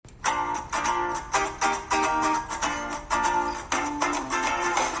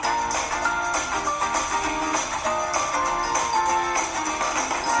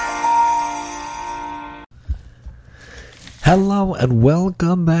Hello and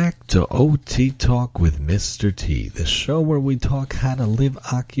welcome back to OT Talk with Mr. T, the show where we talk how to live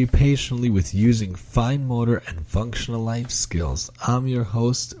occupationally with using fine motor and functional life skills. I'm your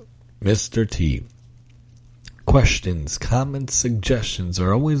host, Mr. T. Questions, comments, suggestions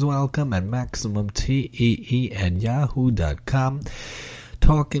are always welcome at MaximumTEE@yahoo.com.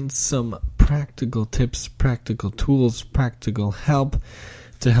 Talking some practical tips, practical tools, practical help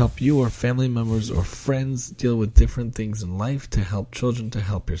to help you or family members or friends deal with different things in life, to help children, to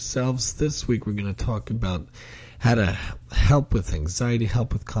help yourselves. This week we're going to talk about how to help with anxiety,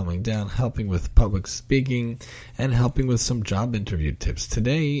 help with calming down, helping with public speaking, and helping with some job interview tips.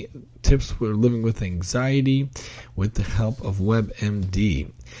 Today, tips for living with anxiety with the help of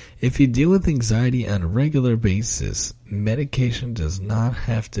WebMD. If you deal with anxiety on a regular basis, medication does not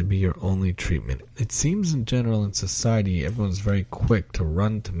have to be your only treatment. It seems in general in society, everyone's very quick to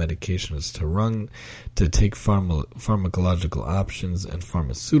run to medications, to take pharmacological options and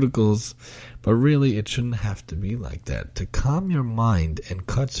pharmaceuticals, but really it shouldn't have to be like that. To calm your mind and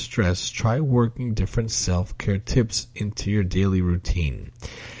cut stress, try working different self-care tips into your daily routine.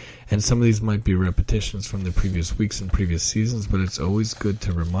 And some of these might be repetitions from the previous weeks and previous seasons, but it's always good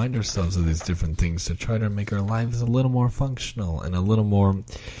to remind ourselves of these different things to try to make our lives a little more functional and a little more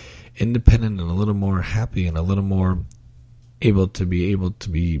independent and a little more happy and a little more able to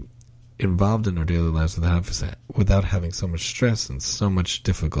be involved in our daily lives without having so much stress and so much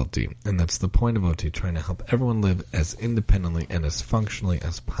difficulty. And that's the point of OT, trying to help everyone live as independently and as functionally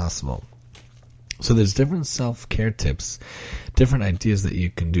as possible. So there's different self-care tips, different ideas that you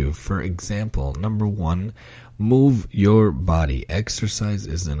can do. For example, number one, move your body. Exercise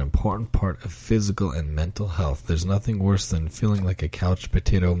is an important part of physical and mental health. There's nothing worse than feeling like a couch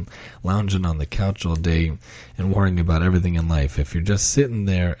potato, lounging on the couch all day and worrying about everything in life. If you're just sitting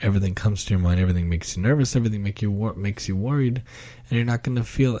there, everything comes to your mind, everything makes you nervous, everything makes you worried, and you're not going to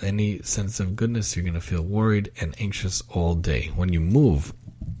feel any sense of goodness. You're going to feel worried and anxious all day. When you move,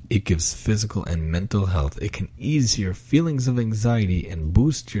 it gives physical and mental health. It can ease your feelings of anxiety and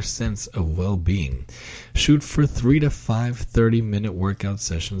boost your sense of well-being. Shoot for 3 to 5 30-minute workout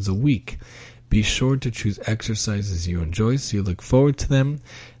sessions a week. Be sure to choose exercises you enjoy so you look forward to them.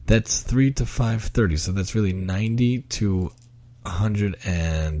 That's 3 to 5 30. So that's really 90 to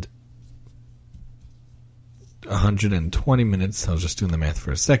 120 minutes. I was just doing the math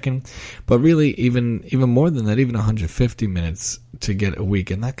for a second. But really, even more than that, even 150 minutes to get a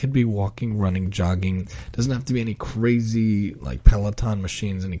week. And that could be walking, running, jogging. Doesn't have to be any crazy like Peloton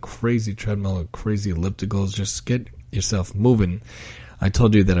machines, any crazy treadmill or crazy ellipticals. Just get yourself moving. I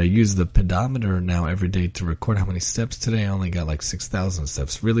told you that I use the pedometer now every day to record how many steps today. I only got like 6,000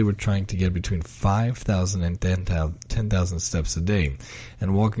 steps. Really, we're trying to get between 5,000 and 10,000 steps a day.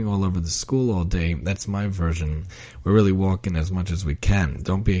 And walking all over the school all day, that's my version. We're really walking as much as we can.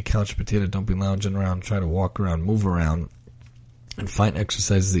 Don't be a couch potato. Don't be lounging around. Try to walk around, move around, and find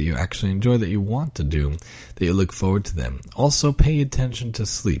exercises that you actually enjoy, that you want to do, that you look forward to them. Also, pay attention to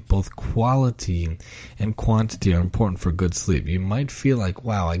sleep. Both quality and quantity are important for good sleep. You might feel like,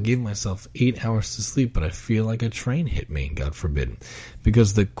 wow, I gave myself 8 hours to sleep, but I feel like a train hit me, God forbid.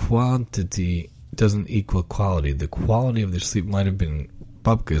 Because the quantity doesn't equal quality. The quality of the sleep might have been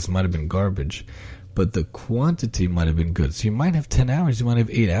bupkis, might have been garbage, but the quantity might have been good. So you might have 10 hours, you might have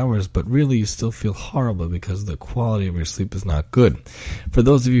 8 hours, but really you still feel horrible because the quality of your sleep is not good. For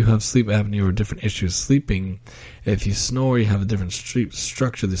those of you who have sleep apnea or different issues sleeping, if you snore, you have a different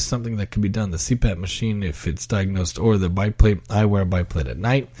structure, there's something that can be done. The CPAP machine, if it's diagnosed, or the biplate, I wear a biplate at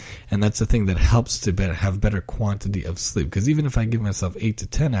night, and that's the thing that helps to have better quantity of sleep. Because even if I give myself 8 to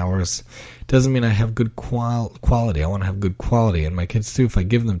 10 hours, doesn't mean I have good quality. I want to have good quality. And my kids too, if I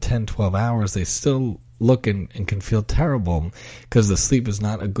give them 10, 12 hours, they still look and can feel terrible because the sleep is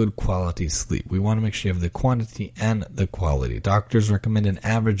not a good quality sleep. We want to make sure you have the quantity and the quality. Doctors recommend an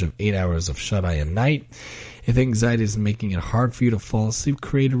average of 8 hours of shut-eye a night. If anxiety is making it hard for you to fall asleep,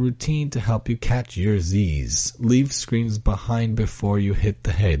 create a routine to help you catch your Z's. Leave screens behind before you hit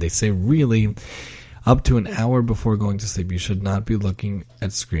the hay. They say really up to an hour before going to sleep, you should not be looking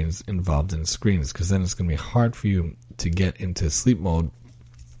at screens, involved in screens, because then it's going to be hard for you to get into sleep mode.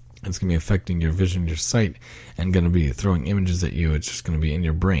 It's going to be affecting your vision, your sight, and going to be throwing images at you. It's just going to be in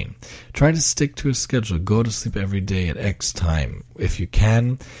your brain. Try to stick to a schedule. Go to sleep every day at X time. If you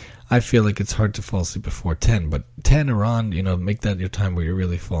can, I feel like it's hard to fall asleep before 10, but 10 or on, make that your time where you're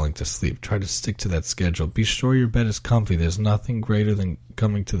really falling to sleep. Try to stick to that schedule. Be sure your bed is comfy. There's nothing greater than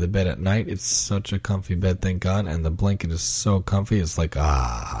coming to the bed at night. It's such a comfy bed, thank God, and the blanket is so comfy. It's like,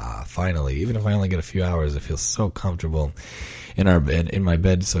 finally. Even if I only get a few hours, it feels so comfortable in my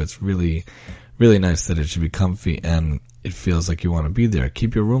bed, so it's really, really nice that it should be comfy and it feels like you want to be there.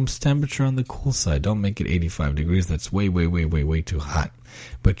 Keep your room's temperature on the cool side. Don't make it 85 degrees. That's way too hot.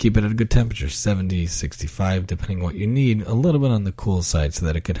 But keep it at a good temperature, 70, 65, depending on what you need, a little bit on the cool side so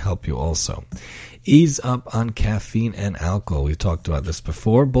that it could help you also. Ease up on caffeine and alcohol. We talked about this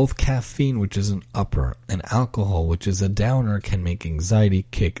before. Both caffeine, which is an upper, and alcohol, which is a downer, can make anxiety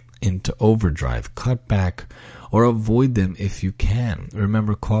kick into overdrive. Cut back or avoid them if you can.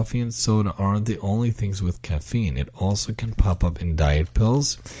 Remember, coffee and soda aren't the only things with caffeine. It also can pop up in diet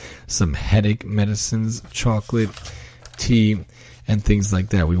pills, some headache medicines, chocolate, tea, and things like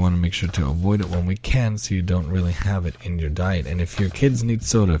that. We want to make sure to avoid it when we can so you don't really have it in your diet. And if your kids need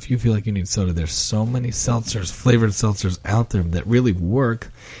soda, if you feel like you need soda, there's so many seltzers, flavored seltzers out there that really work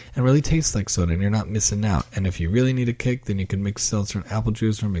and really taste like soda, and you're not missing out. And if you really need a kick, then you can mix seltzer and apple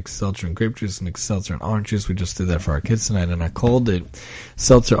juice, or mix seltzer and grape juice, mix seltzer and orange juice. We just did that for our kids tonight, and I called it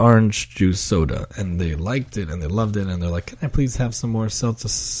seltzer orange juice soda, and they liked it and they loved it, and they're like, can I please have some more soda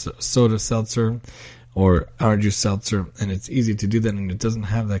seltzer or orange juice seltzer? And it's easy to do that, and it doesn't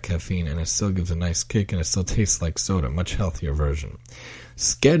have that caffeine, and it still gives a nice kick, and it still tastes like soda, much healthier version.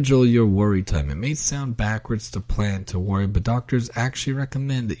 Schedule your worry time. It may sound backwards to plan to worry, but doctors actually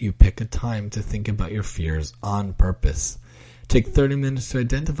recommend that you pick a time to think about your fears on purpose. Take 30 minutes to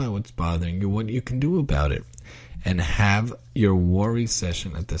identify what's bothering you, what you can do about it, and have your worry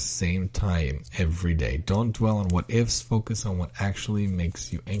session at the same time every day. Don't dwell on what ifs, focus on what actually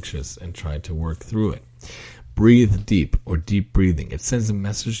makes you anxious and try to work through it. Breathe deep, or deep breathing. It sends a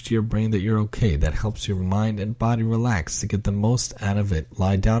message to your brain that you're okay. That helps your mind and body relax. To get the most out of it,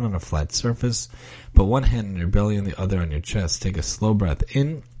 lie down on a flat surface, put one hand on your belly and the other on your chest. Take a slow breath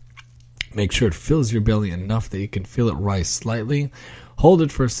in. Make sure it fills your belly enough that you can feel it rise slightly. Hold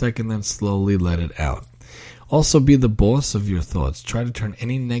it for a second, then slowly let it out. Also, be the boss of your thoughts. Try to turn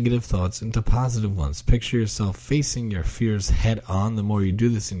any negative thoughts into positive ones. Picture yourself facing your fears head on. The more you do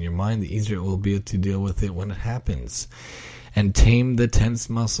this in your mind, the easier it will be to deal with it when it happens. And tame the tense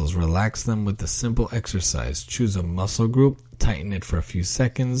muscles. Relax them with a simple exercise. Choose a muscle group, tighten it for a few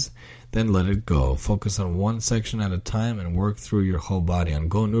seconds, then let it go. Focus on one section at a time and work through your whole body. On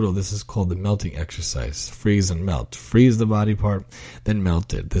Go Noodle, this is called the melting exercise. Freeze and melt. Freeze the body part, then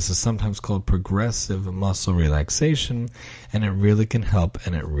melt it. This is sometimes called progressive muscle relaxation, and it really can help,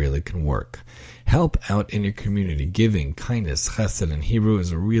 and it really can work. Help out in your community. Giving, kindness, chesed in Hebrew,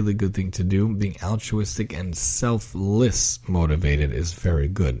 is a really good thing to do. Being altruistic and selfless motivated is very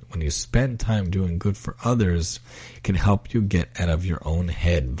good. When you spend time doing good for others, it can help you get out of your own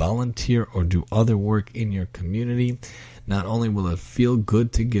head. Volunteer or do other work in your community. Not only will it feel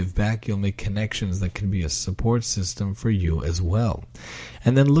good to give back, you'll make connections that can be a support system for you as well.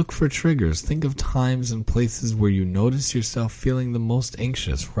 And then look for triggers. Think of times and places where you notice yourself feeling the most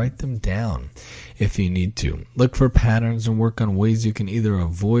anxious. Write them down if you need to. Look for patterns and work on ways you can either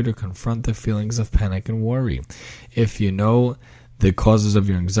avoid or confront the feelings of panic and worry. If you know the causes of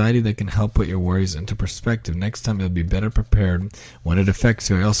your anxiety, that can help put your worries into perspective. Next time you'll be better prepared when it affects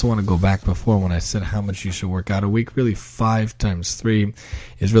you. I also want to go back before when I said how much you should work out a week. Really, 5 times 3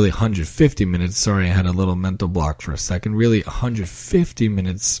 is really 150 minutes. Sorry, I had a little mental block for a second. Really, 150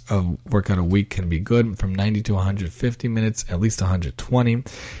 minutes of workout a week can be good. From 90 to 150 minutes, at least 120.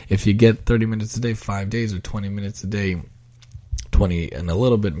 If you get 30 minutes a day, 5 days, or 20 minutes a day, 20 and a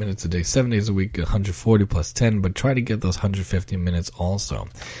little bit minutes a day, 7 days a week, 140 plus 10, but try to get those 150 minutes also.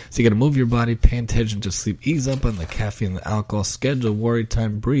 So you got to move your body, pay attention to sleep, ease up on the caffeine and the alcohol, schedule worry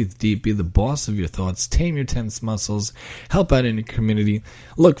time, breathe deep, be the boss of your thoughts, tame your tense muscles, help out in your community,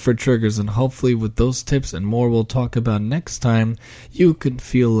 look for triggers, and hopefully with those tips and more we'll talk about next time, you could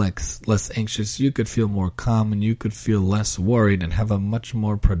feel less anxious, you could feel more calm, and you could feel less worried and have a much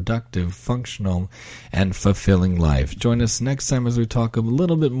more productive, functional, and fulfilling life. Join us next time as we talk a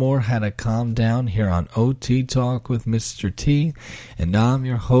little bit more how to calm down here on OT Talk with Mr. T. And I'm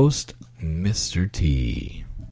your host, Mr. T.